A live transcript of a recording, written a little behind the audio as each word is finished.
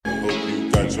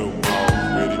got your mouth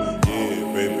ready.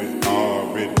 Yeah, baby,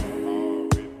 already.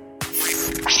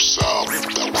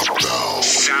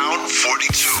 Sound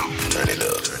 42. Turn it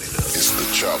up. It's the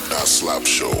Chop Not Slap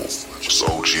Show. It's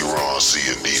OG Ron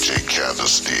C and DJ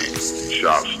Candlestick.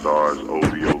 Shop Stars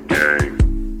OVO Gang.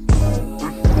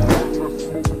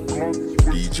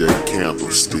 DJ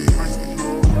Candlestick.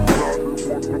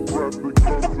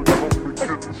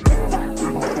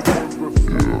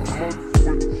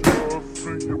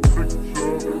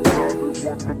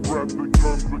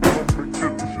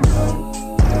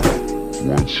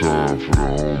 One time for the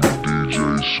homie DJ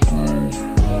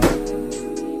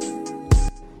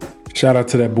Screw. Shout out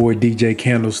to that boy DJ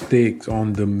Candlestick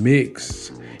on the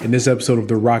mix. In this episode of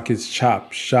the Rockets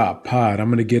Chop Shop Pod, I'm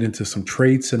going to get into some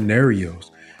trade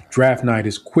scenarios. Draft night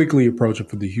is quickly approaching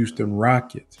for the Houston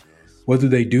Rockets. What do?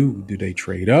 Do they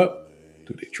trade up?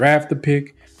 Do they draft the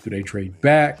pick? Do they trade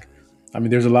back? I mean,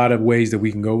 there's a lot of ways that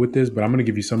we can go with this, but I'm going to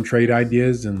give you some trade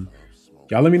ideas and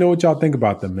y'all let me know what y'all think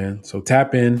about them, man. So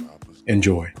tap in,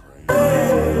 enjoy.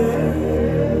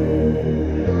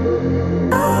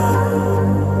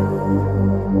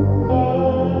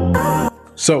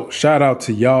 So shout out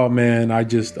to y'all, man. I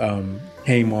just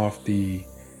came off the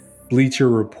Bleacher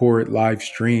Report live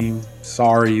stream.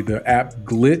 Sorry, the app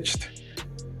glitched.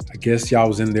 I guess y'all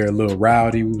was in there a little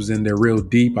rowdy. We was in there real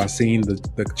deep. I seen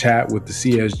the chat with the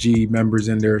CSG members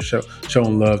in there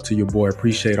showing love to your boy.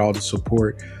 Appreciate all the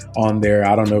support on there.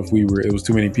 I don't know if it was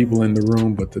too many people in the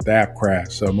room, but the app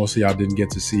crashed. So most of y'all didn't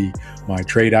get to see my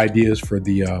trade ideas for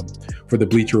the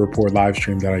Bleacher Report live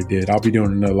stream that I did. I'll be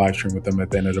doing another live stream with them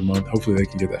at the end of the month. Hopefully they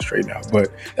can get that straightened out, but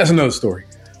that's another story.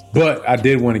 But I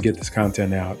did want to get this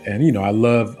content out. And, you know, I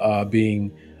love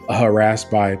being harassed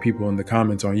by people in the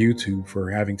comments on YouTube for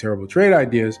having terrible trade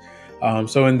ideas.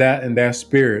 So in that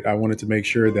spirit, I wanted to make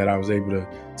sure that I was able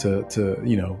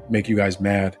to make you guys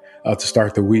mad to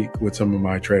start the week with some of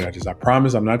my trade ideas. I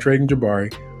promise I'm not trading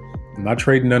Jabari. I'm not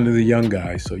trading none of the young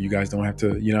guys. So you guys don't have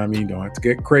to, don't have to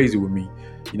get crazy with me.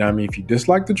 If you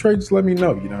dislike the trade, just let me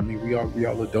know. We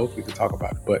all adults, we can talk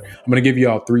about it. But I'm going to give you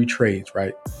all 3 trades,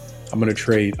 right? I'm going to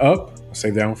trade up. I'll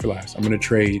save that one for last. I'm going to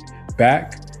trade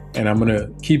back, and I'm going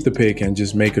to keep the pick and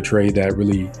just make a trade that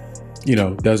really,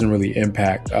 doesn't really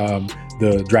impact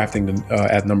the drafting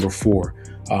at number 4.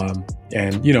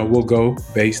 We'll go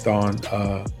based on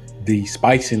the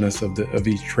spiciness of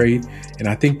each trade. And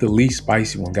I think the least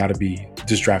spicy one got to be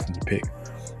just drafting the pick.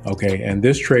 Okay. And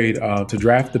this trade to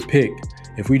draft the pick,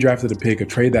 if we drafted a pick, a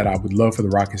trade that I would love for the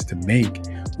Rockets to make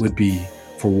would be,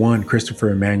 for one, Christopher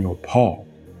Emmanuel Paul.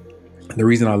 The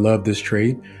reason I love this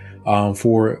trade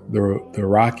for the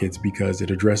Rockets because it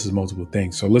addresses multiple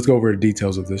things. So let's go over the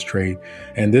details of this trade.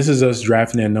 And this is us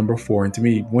drafting at number 4. And to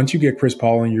me, once you get Chris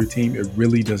Paul on your team, it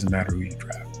really doesn't matter who you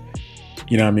draft.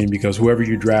 You know what I mean? Because whoever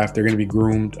you draft, they're going to be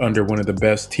groomed under one of the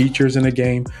best teachers in the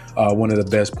game, one of the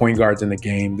best point guards in the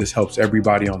game. This helps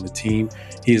everybody on the team.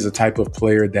 He is a type of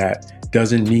player that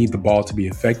doesn't need the ball to be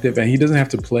effective, and he doesn't have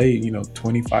to play,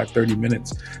 25, 30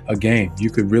 minutes a game. You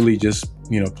could really just,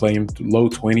 play him low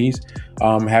 20s,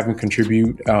 have him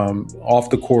contribute off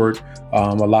the court,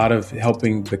 a lot of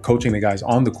helping coaching the guys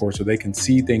on the court so they can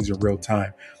see things in real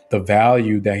time, the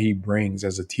value that he brings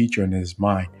as a teacher in his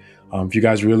mind. If you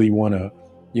guys really want to,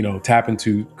 tap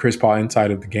into Chris Paul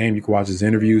inside of the game, you can watch his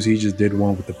interviews. He just did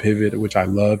one with the pivot, which I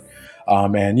loved.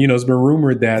 And, it's been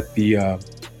rumored that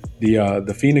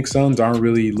the Phoenix Suns aren't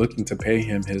really looking to pay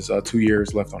him his 2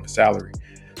 years left on his salary.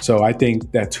 So I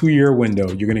think that 2-year window,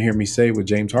 you're going to hear me say with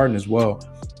James Harden as well,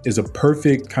 is a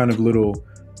perfect kind of little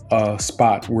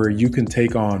spot where you can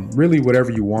take on really whatever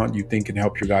you want, you think can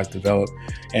help your guys develop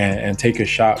and take a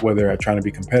shot, whether at trying to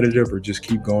be competitive or just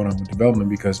keep going on with development.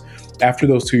 Because after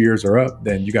those 2 years are up,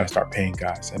 then you got to start paying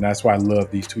guys. And that's why I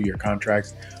love these 2-year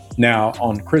contracts. Now,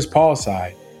 on Chris Paul's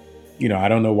side, I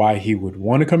don't know why he would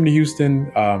want to come to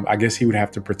Houston. I guess he would have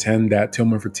to pretend that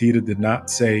Tillman Fertitta did not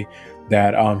say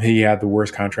that he had the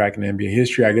worst contract in NBA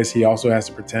history. I guess he also has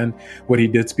to pretend what he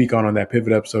did speak on that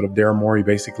pivot episode of Daryl Morey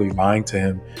basically lying to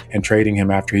him and trading him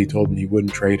after he told him he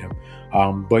wouldn't trade him.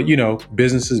 But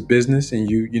business is business, and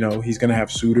he's going to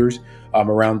have suitors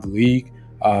around the league.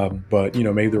 But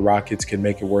maybe the Rockets can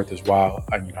make it worth his while.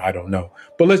 I don't know.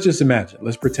 But let's just imagine.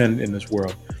 Let's pretend in this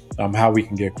world how we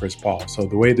can get Chris Paul. So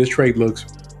the way this trade looks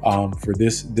for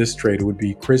this trade, it would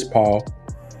be Chris Paul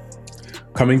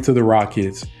coming to the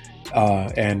Rockets.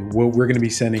 And what we're going to be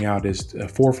sending out is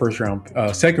 4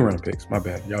 second round picks. My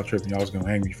bad. Y'all tripping. Y'all was going to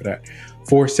hang me for that.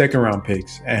 4 second round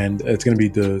picks. And it's going to be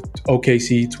the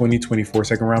OKC 2024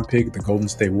 second round pick, the Golden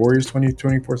State Warriors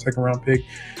 2024 second round pick.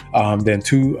 Then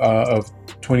 2 of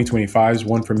 2025s,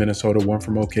 1 from Minnesota, 1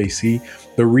 from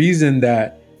OKC. The reason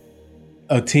that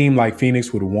a team like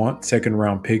Phoenix would want second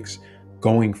round picks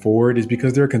going forward is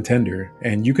because they're a contender.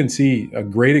 And you can see a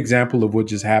great example of what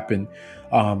just happened,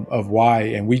 of why.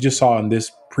 And we just saw in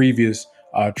this previous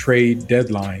trade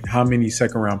deadline how many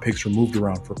second round picks were moved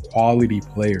around for quality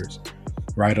players,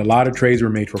 right? A lot of trades were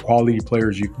made for quality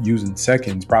players using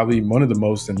seconds, probably one of the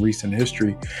most in recent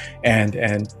history. And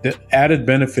the added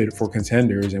benefit for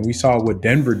contenders, and we saw what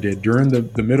Denver did during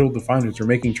the middle of the finals. They're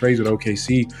making trades with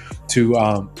OKC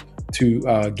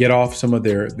to get off some of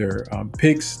their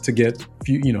picks, to get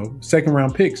second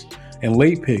round picks and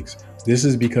late picks. This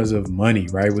is because of money,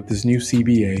 right? With this new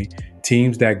CBA,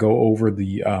 teams that go over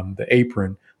the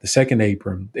apron, the second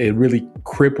apron, it really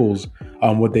cripples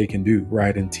what they can do,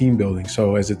 right, in team building.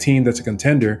 So as a team that's a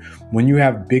contender, when you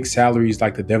have big salaries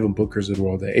like the Devin Bookers of the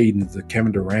world, the Aidens, the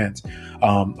Kevin Durant's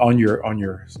on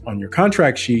your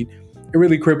contract sheet, it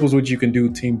really cripples what you can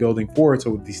do team building forward.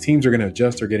 So these teams are going to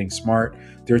adjust. They're getting smart.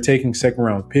 They're taking second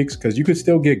round picks because you could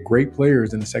still get great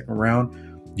players in the second round.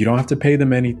 You don't have to pay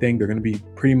them anything. They're going to be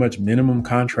pretty much minimum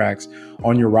contracts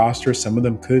on your roster. Some of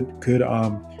them could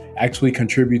actually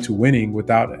contribute to winning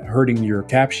without hurting your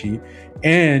cap sheet.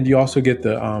 And you also get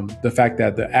the fact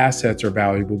that the assets are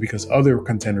valuable because other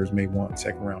contenders may want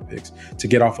second round picks to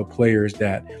get off of players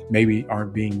that maybe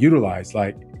aren't being utilized,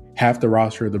 like half the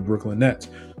roster of the Brooklyn Nets.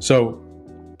 So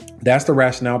that's the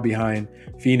rationale behind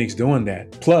Phoenix doing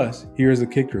that. Plus, here's the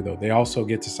kicker, though. They also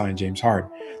get to sign James Harden.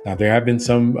 Now, there have been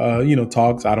some,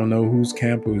 talks. I don't know whose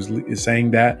camp is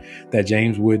saying that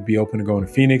James would be open to going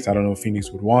to Phoenix. I don't know if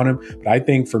Phoenix would want him. But I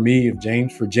think for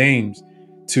James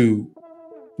to,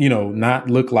 not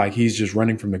look like he's just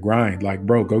running from the grind. Like,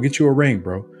 bro, go get you a ring,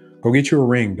 bro. Go get you a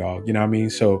ring, dog. You know what I mean?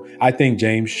 So I think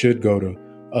James should go to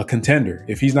a contender.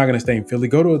 If he's not going to stay in Philly,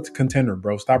 go to a contender,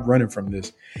 bro. Stop running from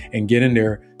this and get in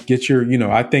there. Get your,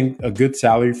 I think a good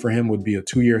salary for him would be a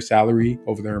 2-year salary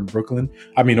over there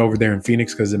in over there in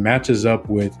Phoenix, because it matches up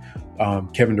with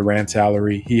Kevin Durant's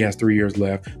salary. He has 3 years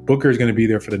left. Booker is going to be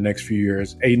there for the next few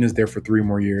years. Aiden is there for 3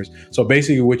 more years. So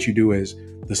basically what you do is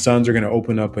the Suns are going to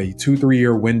open up a 2-3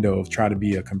 year window of try to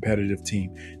be a competitive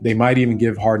team. They might even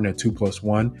give Harden a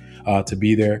 2+1 to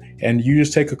be there. And you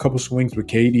just take a couple swings with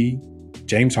KD,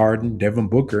 James Harden, Devin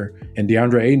Booker, and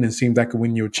DeAndre Ayton, and seems that could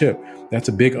win you a chip. That's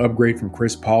a big upgrade from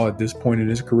Chris Paul at this point in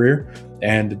his career.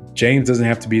 And James doesn't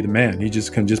have to be the man. He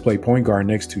can play point guard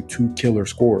next to 2 killer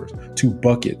scorers, 2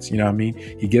 buckets. You know what I mean?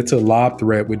 He gets a lob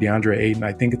threat with DeAndre Ayton.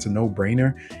 I think it's a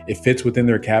no-brainer. It fits within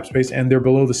their cap space, and they're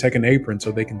below the second apron,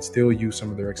 so they can still use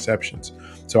some of their exceptions.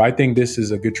 So I think this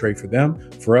is a good trade for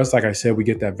them. For us, like I said, we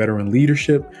get that veteran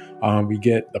leadership. We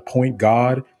get the point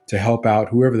guard to help out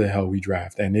whoever the hell we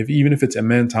draft. And even if it's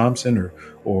Amen Thompson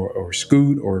or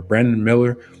Scoot or Brandon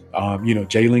Miller,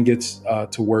 Jalen gets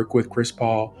to work with Chris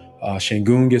Paul.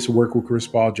 Şengün gets to work with Chris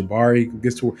Paul. Jabari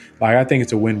gets to I think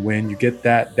it's a win-win. You get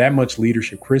that much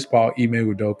leadership. Chris Paul,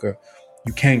 Ime Udoka,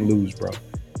 you can't lose, bro.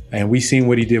 And we seen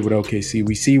what he did with OKC.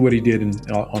 We see what he did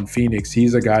on Phoenix.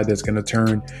 He's a guy that's going to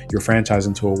turn your franchise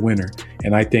into a winner.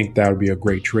 And I think that would be a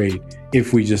great trade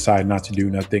if we decide not to do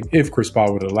nothing, if Chris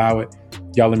Paul would allow it.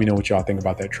 Y'all let me know what y'all think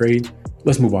about that trade.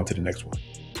 Let's move on to the next one.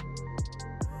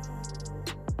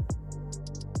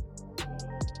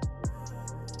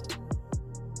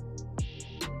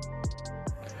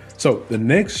 So the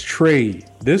next trade,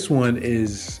 this one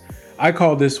is, I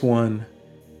call this one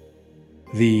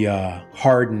the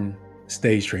Harden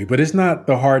stays trade, but it's not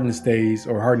the Harden stays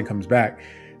or Harden comes back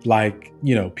like,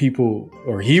 people,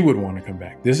 or he would want to come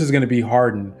back. This is going to be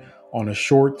Harden on a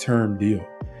short-term deal.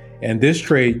 And this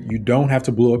trade, you don't have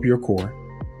to blow up your core.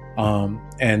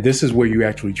 And this is where you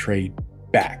actually trade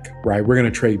back, right? We're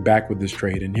going to trade back with this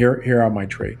trade. And here are my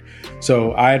trade.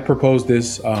 So I had proposed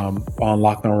this on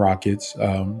Locked On Rockets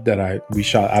that we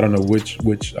shot. I don't know which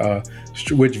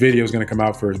video is going to come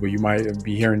out first, but you might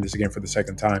be hearing this again for the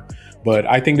second time. But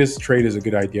I think this trade is a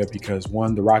good idea because,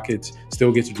 one, the Rockets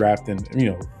still get to draft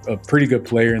a pretty good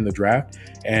player in the draft.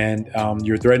 And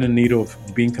you're threading the needle of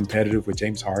being competitive with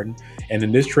James Harden. And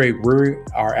in this trade, we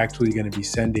are actually going to be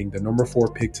sending the number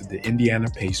 4 pick to the Indiana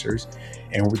Pacers.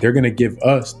 And they're going to give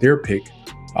us their pick,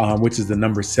 which is the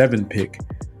number 7 pick.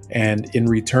 And in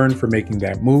return for making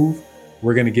that move,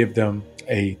 we're going to give them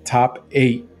a top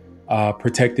 8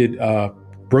 protected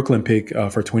Brooklyn pick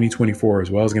for 2024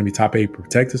 as well. It's going to be top 8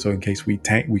 protected. So in case we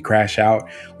crash out,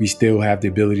 we still have the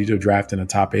ability to draft in a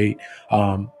top 8.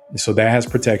 So that has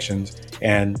protections.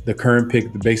 And the current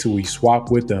pick, basically we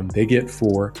swap with them. They get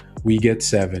 4, we get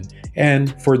 7.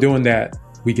 And for doing that,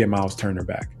 we get Miles Turner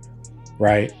back,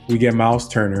 right? We get Miles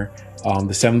Turner,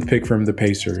 the 7th pick from the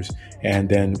Pacers. And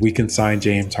then we can sign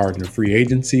James Harden to free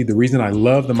agency. The reason I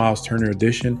love the Miles Turner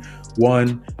addition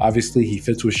One, obviously, he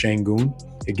fits with Şengün.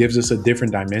 It gives us a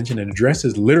different dimension and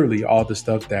addresses literally all the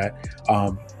stuff that,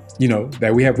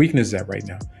 that we have weaknesses at right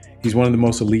now. He's one of the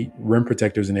most elite rim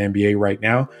protectors in the NBA right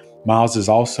now. Miles is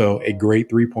also a great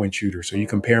three-point shooter. So you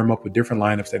can pair him up with different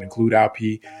lineups that include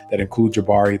Alpi, that include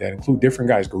Jabari, that include different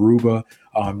guys, Garuba.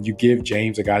 You give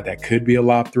James a guy that could be a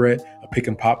lob threat, a pick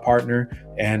and pop partner,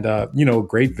 and, a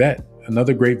great vet.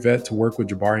 Another great vet to work with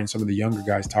Jabari and some of the younger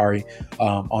guys, Tari,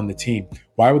 on the team.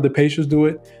 Why would the Pacers do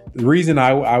it? The reason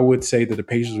I would say that the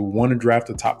Pacers would want to draft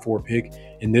a top 4 pick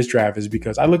in this draft is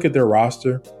because I look at their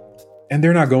roster and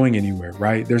they're not going anywhere,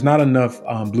 right? There's not enough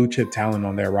blue chip talent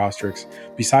on their roster.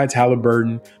 Besides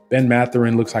Halliburton, Ben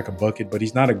Mathurin looks like a bucket, but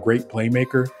he's not a great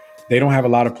playmaker. They don't have a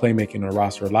lot of playmaking on the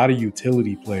roster, a lot of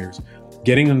utility players.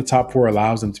 Getting in the top 4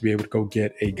 allows them to be able to go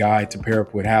get a guy to pair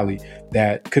up with Hallie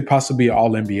that could possibly be an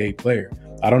all-NBA player.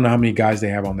 I don't know how many guys they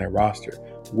have on their roster.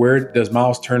 Where does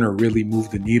Miles Turner really move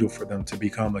the needle for them to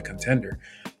become a contender?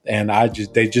 And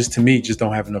they to me,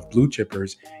 don't have enough blue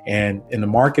chippers. And in a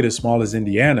market as small as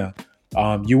Indiana,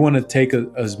 you want to take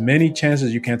as many chances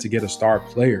as you can to get a star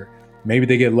player. Maybe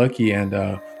they get lucky and,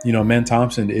 Men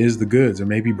Thompson is the goods, or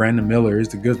maybe Brandon Miller is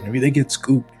the goods. Maybe they get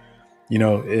Scoop,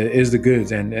 is the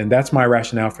goods. And that's my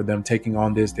rationale for them taking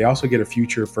on this. They also get a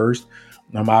future first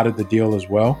out of the deal as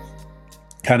well.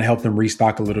 Kind of help them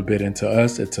restock a little bit into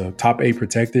us. It's a top 8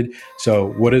 protected.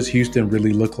 So what does Houston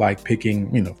really look like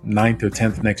picking, 9th or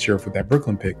 10th next year for that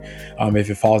Brooklyn pick? If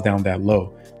it falls down that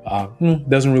low,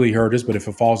 doesn't really hurt us. But if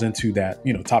it falls into that,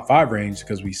 top 5 range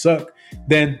because we suck,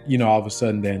 then, all of a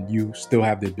sudden, then you still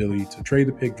have the ability to trade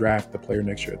the pick, draft the player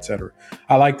next year, etc.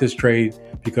 I like this trade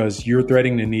because you're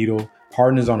threading the needle.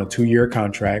 Harden is on a 2-year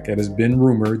contract. It has been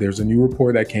rumored. There's a new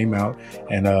report that came out.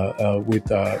 And with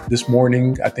this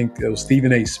morning, I think it was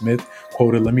Stephen A. Smith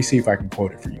quoted. Let me see if I can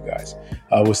quote it for you guys.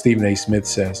 What Stephen A. Smith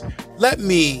says. Let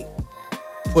me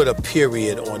put a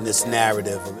period on this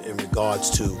narrative in regards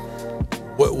to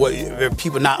what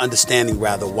people not understanding,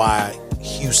 rather, why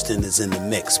Houston is in the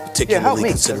mix, particularly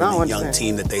considering the young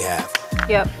team that they have.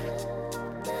 Yep.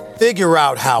 Figure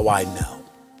out how I know.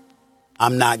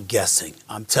 I'm not guessing.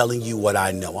 I'm telling you what I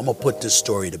know. I'm going to put this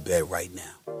story to bed right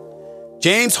now.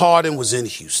 James Harden was in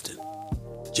Houston.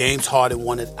 James Harden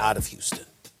wanted out of Houston.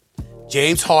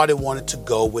 James Harden wanted to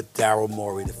go with Daryl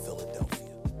Morey to Philadelphia.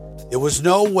 There was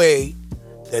no way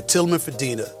that Tillman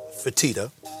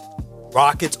Fertitta,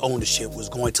 Rockets ownership, was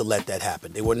going to let that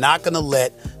happen. They were not going to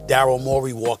let Daryl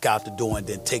Morey walk out the door and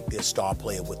then take their star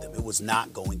player with them. It was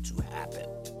not going to happen.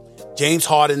 James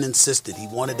Harden insisted he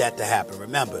wanted that to happen.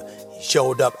 Remember, he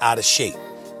showed up out of shape.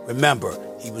 Remember,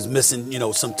 he was missing,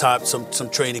 some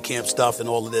training camp stuff and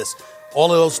all of this.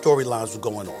 All of those storylines were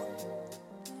going on.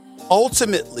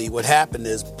 Ultimately, what happened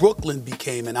is Brooklyn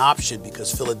became an option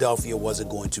because Philadelphia wasn't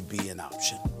going to be an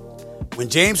option. When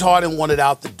James Harden wanted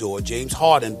out the door, James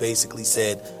Harden basically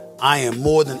said, I am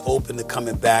more than open to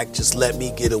coming back. Just let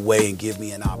me get away and give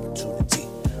me an opportunity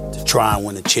to try and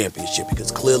win a championship,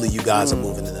 because clearly you guys are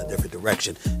moving in a different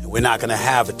direction and we're not going to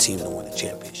have a team to win a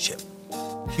championship.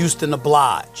 Houston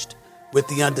obliged with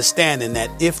the understanding that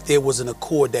if there was an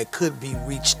accord that could be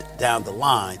reached down the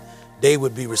line, they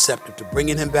would be receptive to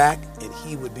bringing him back and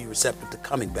he would be receptive to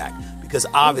coming back, because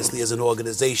obviously as an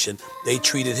organization, they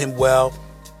treated him well,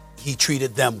 he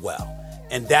treated them well.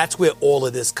 And that's where all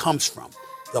of this comes from.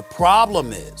 The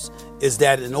problem is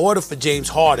that in order for James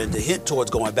Harden to hint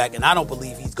towards going back, and I don't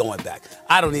believe he's going back.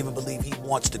 I don't even believe he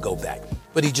wants to go back,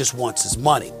 but he just wants his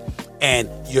money. And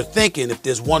you're thinking if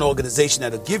there's one organization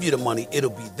that'll give you the money, it'll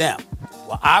be them.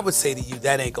 Well, I would say to you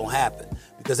that ain't going to happen,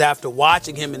 because after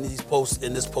watching him in this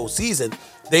postseason,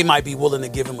 they might be willing to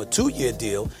give him a 2-year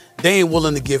deal. They ain't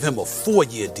willing to give him a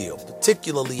 4-year deal,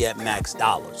 particularly at max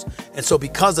dollars. And so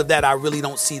because of that, I really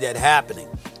don't see that happening.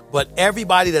 But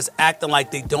everybody that's acting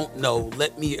like they don't know,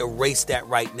 let me erase that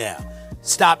right now.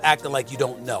 Stop acting like you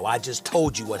don't know. I just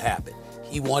told you what happened.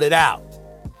 He wanted out.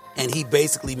 And he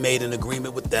basically made an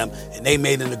agreement with them, and they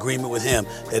made an agreement with him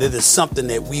that it is something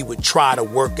that we would try to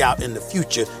work out in the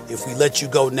future. If we let you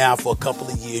go now for a couple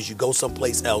of years, you go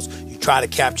someplace else, you try to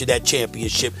capture that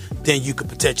championship, then you could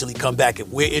potentially come back. If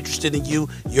we're interested in you,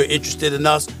 you're interested in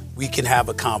us, we can have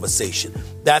a conversation.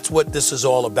 That's what this is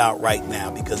all about right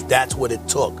now, because that's what it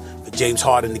took for James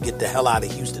Harden to get the hell out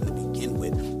of Houston to begin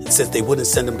with. And since they wouldn't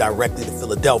send him directly to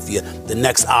Philadelphia, the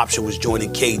next option was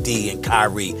joining KD and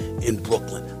Kyrie in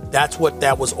Brooklyn. That's what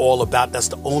that was all about. That's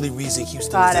the only reason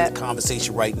Houston is in the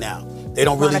conversation right now. They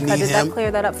don't really need him. That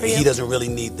clear that up for you? He doesn't really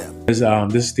need them. This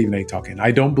is Stephen A. talking.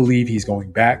 I don't believe he's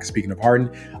going back. Speaking of Harden,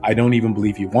 I don't even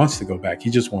believe he wants to go back. He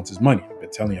just wants his money. But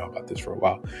telling y'all about this for a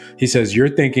while. He says, you're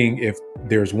thinking if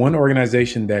there's one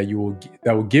organization that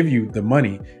will give you the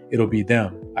money, it'll be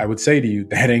them. I would say to you,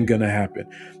 that ain't going to happen,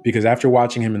 because after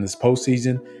watching him in this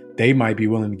postseason, they might be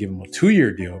willing to give him a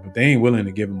 2-year deal, but they ain't willing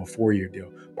to give him a 4-year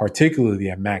deal, particularly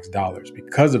at max dollars.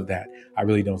 Because of that, I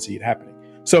really don't see it happening.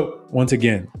 So once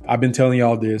again, I've been telling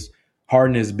y'all this.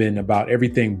 Harden has been about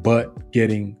everything but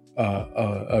getting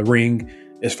a ring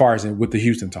as far as with the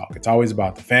Houston talk. It's always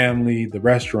about the family, the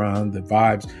restaurant, the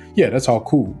vibes. Yeah, that's all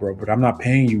cool, bro. But I'm not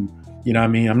paying you, you know what I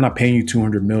mean? I'm not paying you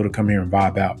 $200 million to come here and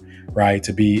vibe out, right?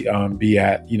 To be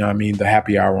at, you know what I mean, the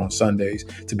happy hour on Sundays,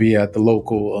 to be at the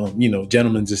local,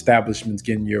 gentlemen's establishments,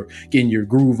 getting your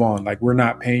groove on. Like, we're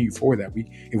not paying you for that.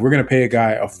 If we're going to pay a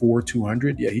guy a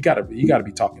 $200, yeah, he gotta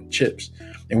be talking chips.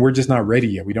 And we're just not ready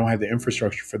yet. We don't have the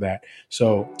infrastructure for that.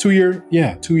 So 2-year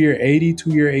 80,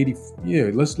 2-year 80.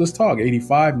 Yeah, let's talk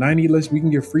 85, 90. We can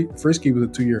get frisky with a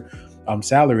 2-year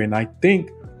salary. And I think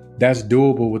that's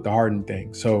doable with the Harden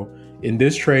thing. So in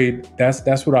this trade,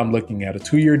 that's what I'm looking at. A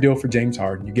 2-year deal for James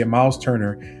Harden. You get Miles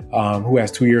Turner, who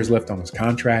has 2 years left on his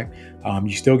contract.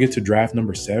 You still get to draft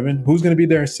number 7. Who's going to be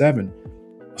there at 7?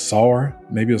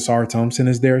 Maybe Asar Thompson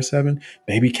is there at 7.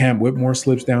 Maybe Cam Whitmore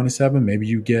slips down to 7. Maybe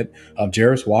you get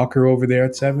Jarris Walker over there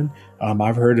at 7.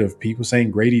 I've heard of people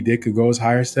saying Grady Dick could go as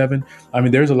high as 7. I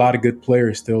mean, there's a lot of good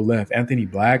players still left. Anthony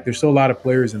Black, there's still a lot of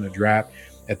players in the draft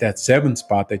at that 7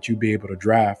 spot that you'd be able to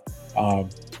draft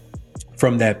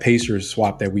from that Pacers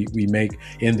swap that we make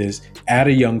in this. Add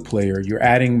a young player. You're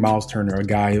adding Miles Turner, a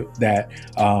guy that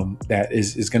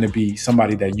is going to be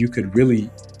somebody that you could really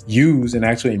use and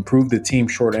actually improve the team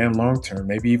short and long term,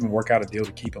 maybe even work out a deal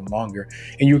to keep him longer.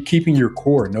 And you're keeping your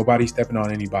core. Nobody's stepping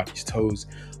on anybody's toes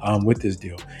with this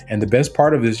deal. And the best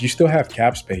part of this, you still have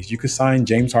cap space. You could sign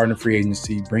James Harden free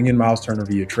agency, bring in Miles Turner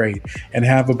via trade, and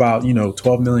have about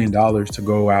 $12 million to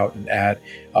go out and add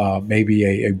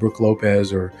maybe a Brook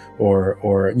Lopez or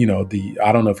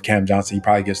I don't know if Cam Johnson, he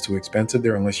probably gets too expensive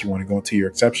there unless you want to go into your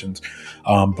exceptions.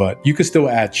 But you could still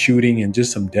add shooting and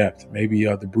just some depth, maybe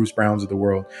the Bruce Browns of the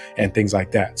world and things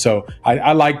like that. So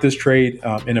I like this trade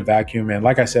in a vacuum. And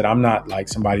like I said, I'm not like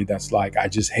somebody that's like, I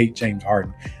just hate James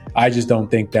Harden. I just don't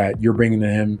think that you're bringing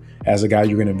him as a guy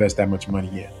you're going to invest that much money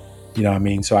in. You know what I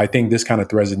mean? So I think this kind of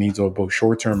threads the needs of both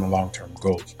short-term and long-term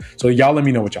goals. So y'all let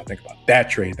me know what y'all think about that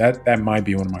trade. That might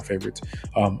be one of my favorites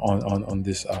on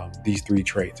this these 3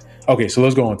 trades. Okay, so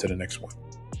let's go on to the next one.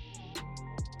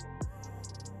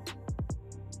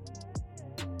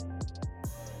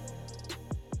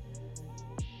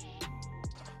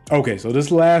 Okay, so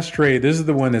this last trade, this is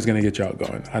the one that's going to get y'all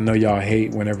going. I know y'all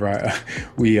hate whenever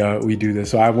we do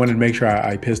this, so I wanted to make sure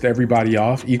I pissed everybody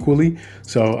off equally.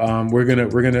 So we're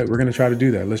gonna try to do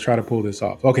that. Let's try to pull this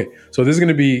off. Okay, so this is going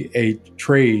to be a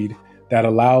trade that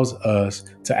allows us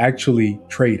to actually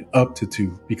trade up to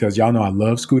 2, because y'all know I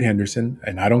love Scoot Henderson,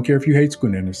 and I don't care if you hate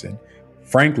Scoot Henderson.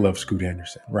 Frank loves Scoot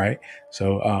Henderson, right?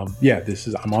 So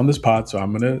I'm on this pod, so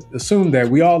I'm gonna assume that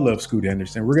we all love Scoot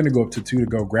Henderson. We're gonna go up to 2 to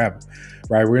go grab him,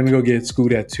 right? We're gonna go get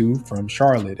Scoot at 2 from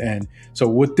Charlotte. And so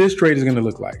what this trade is gonna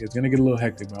look like, it's gonna get a little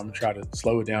hectic, but I'm gonna try to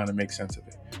slow it down and make sense of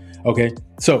it. Okay,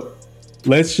 so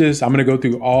I'm gonna go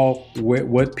through all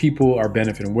what people are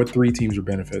benefiting, what 3 teams are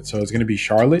benefiting. So it's gonna be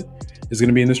Charlotte is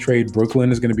gonna be in this trade,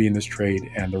 Brooklyn is gonna be in this trade,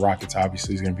 and the Rockets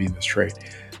obviously is gonna be in this trade.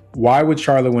 Why would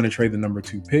Charlotte want to trade the number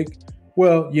 2 pick?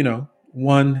 Well,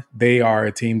 one, they are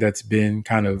a team that's been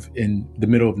kind of in the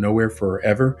middle of nowhere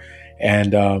forever,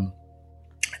 and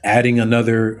adding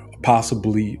another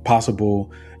possible,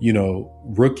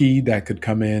 rookie that could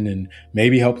come in and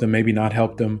maybe help them, maybe not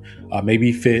help them,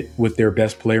 maybe fit with their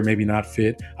best player, maybe not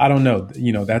fit. I don't know.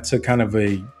 That's a kind of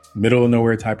a middle of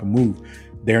nowhere type of move.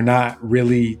 They're not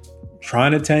really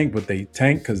trying to tank, but they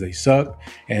tank because they suck.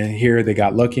 And here they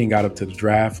got lucky and got up to the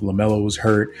draft. LaMelo was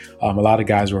hurt. A lot of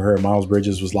guys were hurt. Miles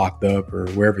Bridges was locked up or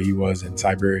wherever he was in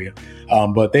Siberia.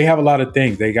 But they have a lot of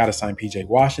things. They got to sign PJ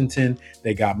Washington.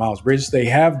 They got Miles Bridges. They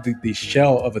have the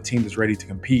shell of a team that's ready to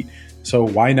compete. So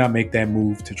why not make that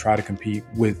move to try to compete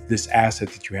with this asset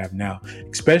that you have now,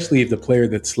 especially if the player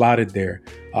that's slotted there,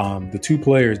 the 2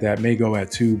 players that may go at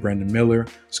 2, Brandon Miller,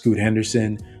 Scoot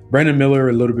Henderson. Brandon Miller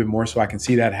a little bit more, so I can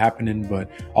see that happening, but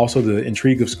also the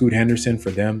intrigue of Scoot Henderson for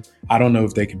them, I don't know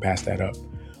if they can pass that up.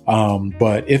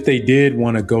 But if they did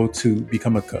want to go to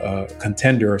become a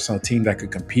contender or some team that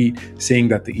could compete, seeing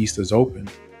that the East is open,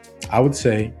 I would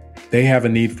say they have a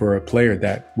need for a player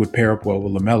that would pair up well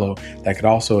with LaMelo that could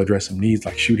also address some needs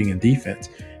like shooting and defense.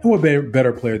 And what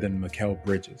better player than Mikal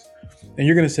Bridges? And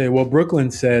you're going to say, well,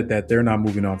 Brooklyn said that they're not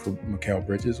moving on for Mikal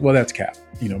Bridges. Well, that's cap.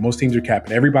 Most teams are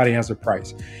capping. Everybody has a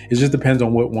price. It just depends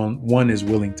on what one is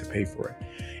willing to pay for it.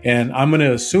 And I'm going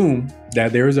to assume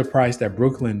that there is a price that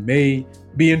Brooklyn may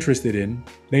be interested in.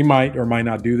 They might or might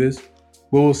not do this,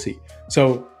 but we'll see.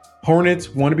 So Hornets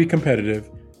want to be competitive.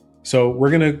 So we're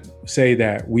going to say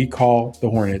that we call the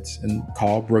Hornets and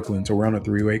call Brooklyn. So we're on a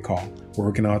 3-way call. We're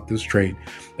working out this trade.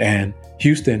 And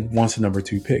Houston wants the number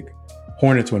 2 pick.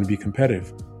 Hornets want to be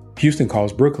competitive. Houston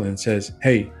calls Brooklyn and says,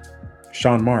 hey,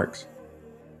 Sean Marks,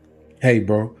 hey,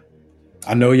 bro,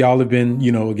 I know y'all have been,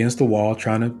 against the wall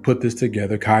trying to put this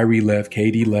together. Kyrie left,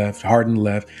 KD left, Harden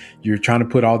left. You're trying to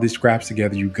put all these scraps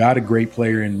together. You got a great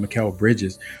player in Mikal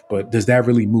Bridges, but does that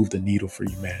really move the needle for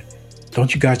you, man?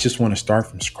 Don't you guys just want to start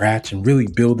from scratch and really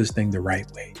build this thing the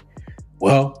right way?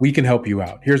 Well, we can help you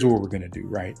out. Here's what we're going to do,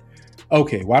 right?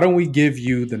 Okay, why don't we give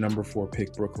you the number 4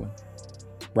 pick, Brooklyn?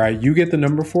 Right? You get the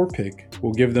number 4 pick.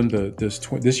 We'll give them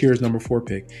this year's number 4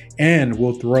 pick, and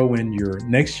we'll throw in your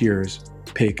next year's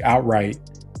pick outright,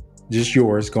 just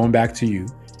yours, going back to you.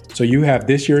 So you have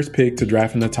this year's pick to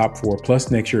draft in the top 4,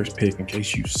 plus next year's pick in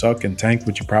case you suck and tank,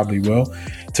 which you probably will,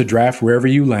 to draft wherever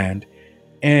you land.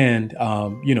 And,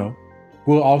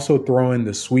 we'll also throw in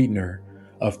the sweetener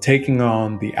of taking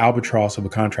on the albatross of a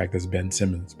contract that's Ben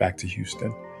Simmons back to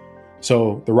Houston.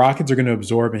 So the Rockets are going to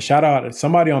absorb, and shout out,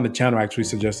 somebody on the channel actually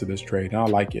suggested this trade, and I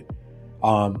like it.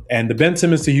 And the Ben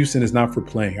Simmons to Houston is not for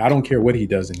playing. I don't care what he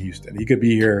does in Houston. He could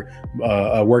be here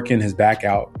working his back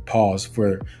out, pause,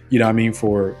 for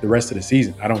the rest of the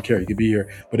season. I don't care. He could be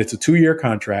here, but it's a 2-year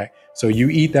contract. So you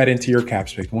eat that into your cap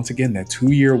space. Once again, that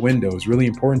 2-year window is really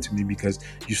important to me because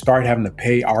you start having to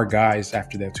pay our guys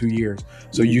after that 2 years.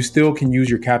 So you still can use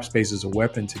your cap space as a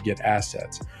weapon to get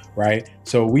assets, right?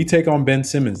 So we take on Ben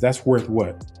Simmons. That's worth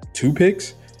what? 2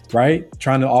 picks? Right?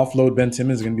 Trying to offload Ben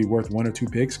Simmons is going to be worth 1 or 2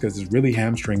 picks because it's really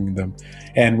hamstringing them.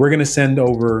 And we're going to send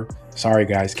over,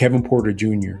 Kevin Porter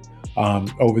Jr.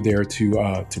 Over there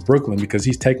to Brooklyn because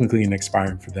he's technically an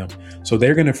expiring for them. So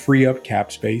they're going to free up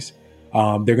cap space.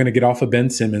 They're going to get off of Ben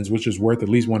Simmons, which is worth at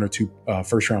least 1 or 2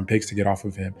 first-round picks to get off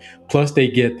of him. Plus, they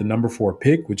get the number 4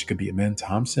 pick, which could be Amen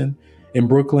Thompson in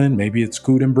Brooklyn. Maybe it's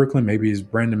Scoot in Brooklyn. Maybe it's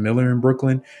Brandon Miller in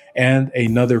Brooklyn. And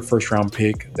another first-round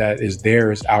pick that is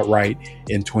theirs outright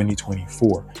in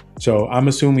 2024. So I'm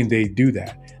assuming they do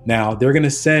that. Now, they're going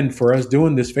to send, for us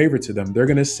doing this favor to them, they're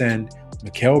going to send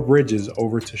Mikal Bridges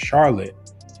over to Charlotte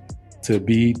to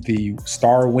be the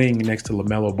star wing next to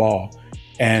LaMelo Ball.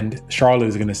 And Charlotte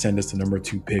is going to send us the number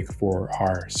 2 pick for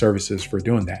our services for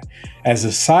doing that. As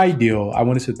a side deal, I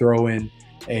wanted to throw in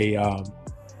a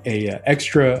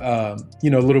extra,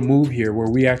 little move here where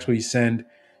we actually send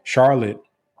Charlotte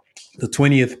the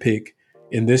 20th pick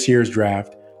in this year's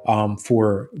draft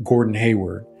for Gordon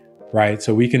Hayward, right?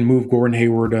 So we can move Gordon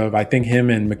Hayward I think him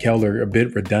and Mikal are a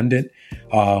bit redundant.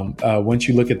 Once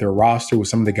you look at their roster with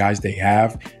some of the guys they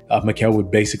have, Mikal would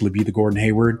basically be the Gordon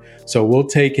Hayward. So we'll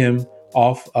take him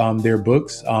off their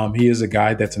books. He is a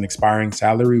guy that's an expiring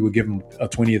salary. We'll give him a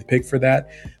 20th pick for that.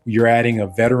 You're adding a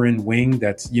veteran wing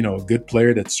that's, a good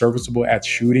player that's serviceable at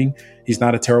shooting. He's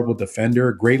not a terrible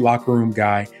defender, great locker room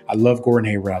guy. I love Gordon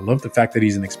Hayward. I love the fact that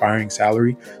he's an expiring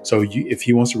salary. So if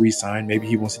he wants to re-sign, maybe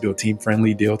he wants to do a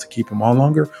team-friendly deal to keep him on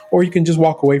longer, or you can just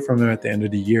walk away from him at the end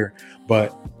of the year.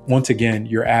 But once again,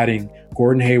 you're adding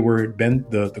Gordon Hayward,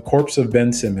 the corpse of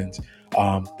Ben Simmons,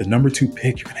 the number 2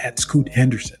 pick. You're going to add Scoot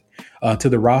Henderson to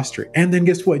the roster. And then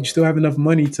guess what? You still have enough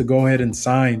money to go ahead and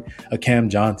sign a Cam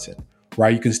Johnson,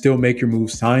 right? You can still make your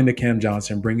move, sign the Cam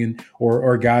Johnson, bring in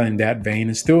or a guy in that vein,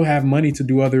 and still have money to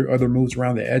do other moves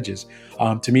around the edges.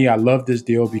 To me, I love this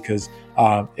deal because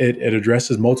it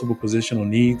addresses multiple positional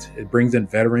needs. It brings in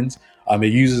veterans.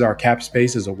 It uses our cap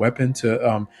space as a weapon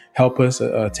to help us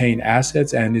attain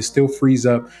assets, and it still frees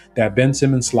up that Ben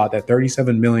Simmons slot, that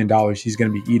 $37 million he's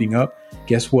going to be eating up.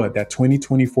 Guess what? That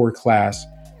 2024 class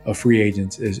of free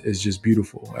agents is just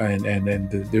beautiful. And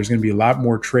there's going to be a lot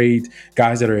more trades,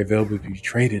 guys that are available to be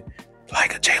traded,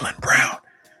 like a Jaylen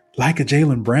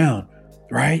Brown,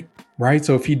 right?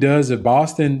 So if he does at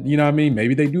Boston,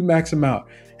 maybe they do max him out.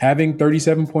 Having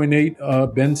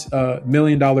 $37.8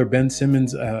 million Ben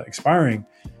Simmons expiring,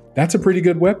 that's a pretty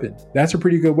good weapon.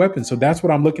 So that's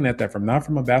what I'm looking at that from, not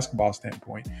from a basketball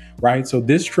standpoint, right? So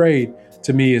this trade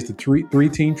to me is the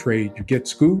three-team trade. You get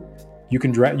Scoot. You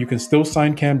can still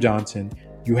sign Cam Johnson.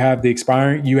 You have the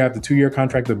 2-year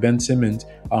contract of Ben Simmons,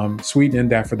 sweetening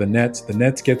that for the Nets. The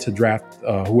Nets get to draft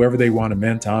whoever they want,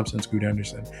 Amen Thompson, Scoot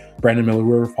Henderson, Brandon Miller,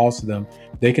 whoever falls to them.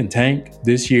 They can tank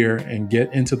this year and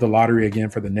get into the lottery again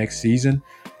for the next season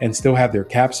and still have their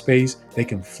cap space. They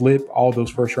can flip all those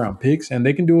first round picks and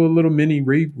they can do a little mini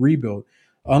rebuild.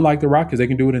 Unlike the Rockets, they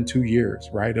can do it in 2 years,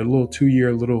 right? A little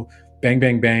 2-year bang,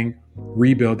 bang, bang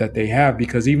rebuild that they have,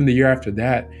 because even the year after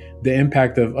that, the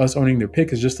impact of us owning their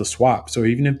pick is just a swap. So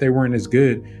even if they weren't as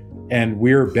good and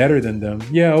we're better than them,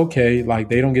 yeah, okay, like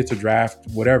they don't get to draft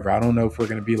whatever. I don't know if we're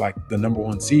going to be like the number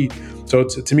 1 seed. So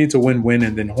to me, it's a win-win.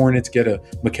 And then Hornets get a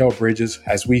Mikal Bridges,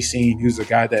 as we've seen, who's a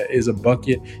guy that is a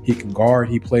bucket. He can guard.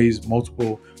 He plays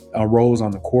multiple roles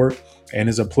on the court and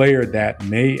is a player that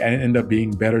may end up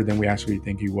being better than we actually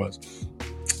think he was.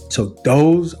 So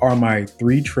those are my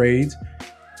 3 trades: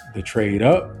 the trade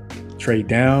up, trade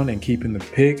down, and keeping the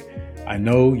pick. I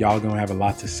know y'all gonna have a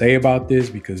lot to say about this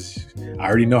because I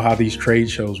already know how these trade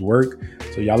shows work.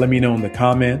 So y'all let me know in the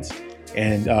comments.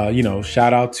 And,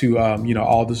 shout out to,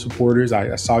 all the supporters.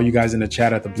 I saw you guys in the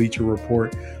chat at the Bleacher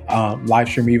Report live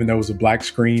stream, even though it was a black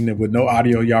screen and with no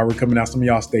audio. Y'all were coming out. Some of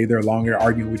y'all stayed there longer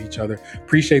arguing with each other.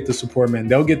 Appreciate the support, man.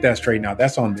 They'll get that straightened out.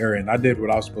 That's on their end. I did what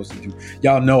I was supposed to do.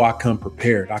 Y'all know I come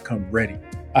prepared. I come ready.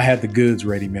 I had the goods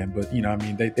ready, man. But,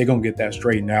 they're going to get that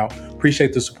straightened out.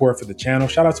 Appreciate the support for the channel.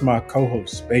 Shout out to my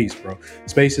co-host, Space, bro.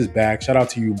 Space is back. Shout out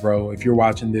to you, bro. If you're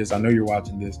watching this, I know you're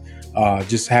watching this.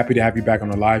 Just happy to have you back on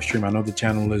the live stream. I know the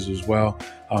channel is as well.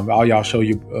 All y'all show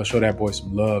that boy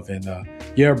some love. And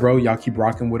yeah, bro, y'all keep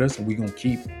rocking with us and we're going to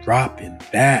keep dropping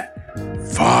that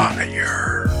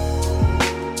fire.